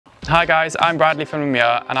Hi guys, I'm Bradley from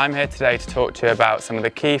LeMieux and I'm here today to talk to you about some of the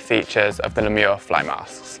key features of the LeMieux Fly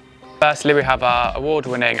Masks. Firstly, we have our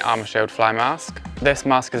award-winning Armour Shield Fly Mask. This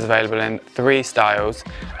mask is available in 3 styles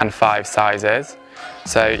and 5 sizes.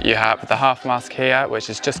 So you have the half mask here, which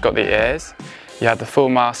has just got the ears. You have the full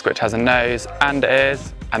mask, which has a nose and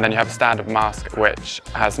ears, and then you have a standard mask, which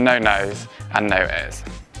has no nose and no ears.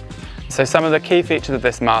 So some of the key features of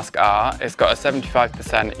this mask are, it's got a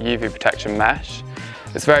 75% UV protection mesh.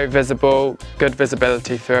 It's very visible, good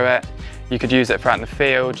visibility through it. You could use it for out in the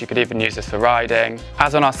field, you could even use this for riding.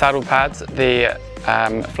 As on our saddle pads, the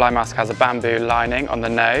fly mask has a bamboo lining on the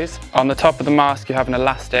nose. On the top of the mask you have an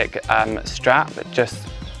elastic strap just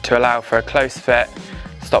to allow for a close fit,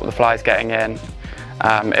 stop the flies getting in.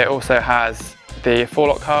 It also has the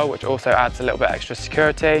forelock hole, which also adds a little bit extra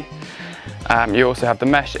security. You also have the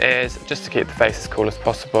mesh ears, just to keep the face as cool as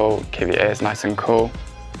possible, keep your ears nice and cool.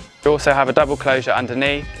 You also have a double closure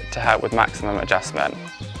underneath to help with maximum adjustment.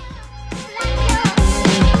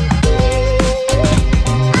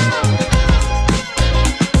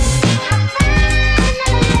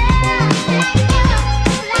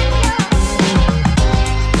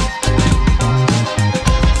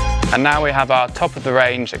 And now we have our top of the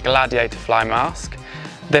range Gladiator fly mask.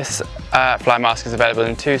 This fly mask is available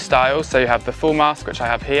in 2 styles, so you have the full mask, which I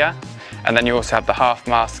have here, and then you also have the half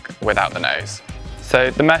mask without the nose. So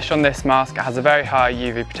the mesh on this mask has a very high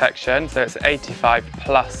UV protection, so it's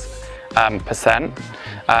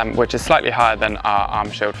 85+%, which is slightly higher than our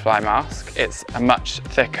Armour Shield Fly Mask. It's a much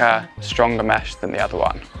thicker, stronger mesh than the other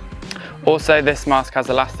one. Also, this mask has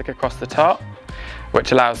elastic across the top,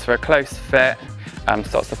 which allows for a close fit,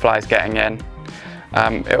 stops the flies getting in.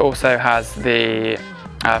 It also has the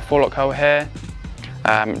forelock hole here,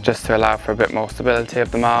 just to allow for a bit more stability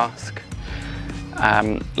of the mask.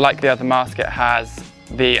 Like the other mask, it has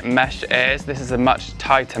the mesh ears. This is a much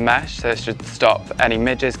tighter mesh, so it should stop any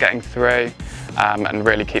midges getting through and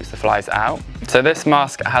really keeps the flies out. So this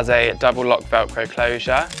mask has a double lock Velcro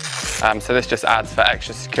closure, so this just adds for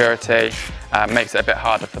extra security, makes it a bit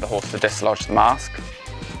harder for the horse to dislodge the mask.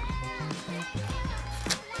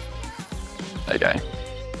 There you go.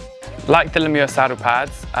 Like the LeMieux saddle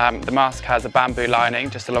pads, the mask has a bamboo lining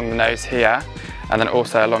just along the nose here, and then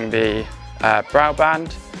also along the brow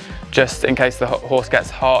band, just in case the horse gets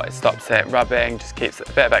hot, it stops it rubbing, just keeps a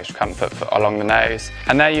bit of extra comfort along the nose.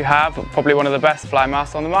 And there you have probably one of the best fly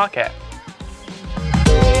masks on the market.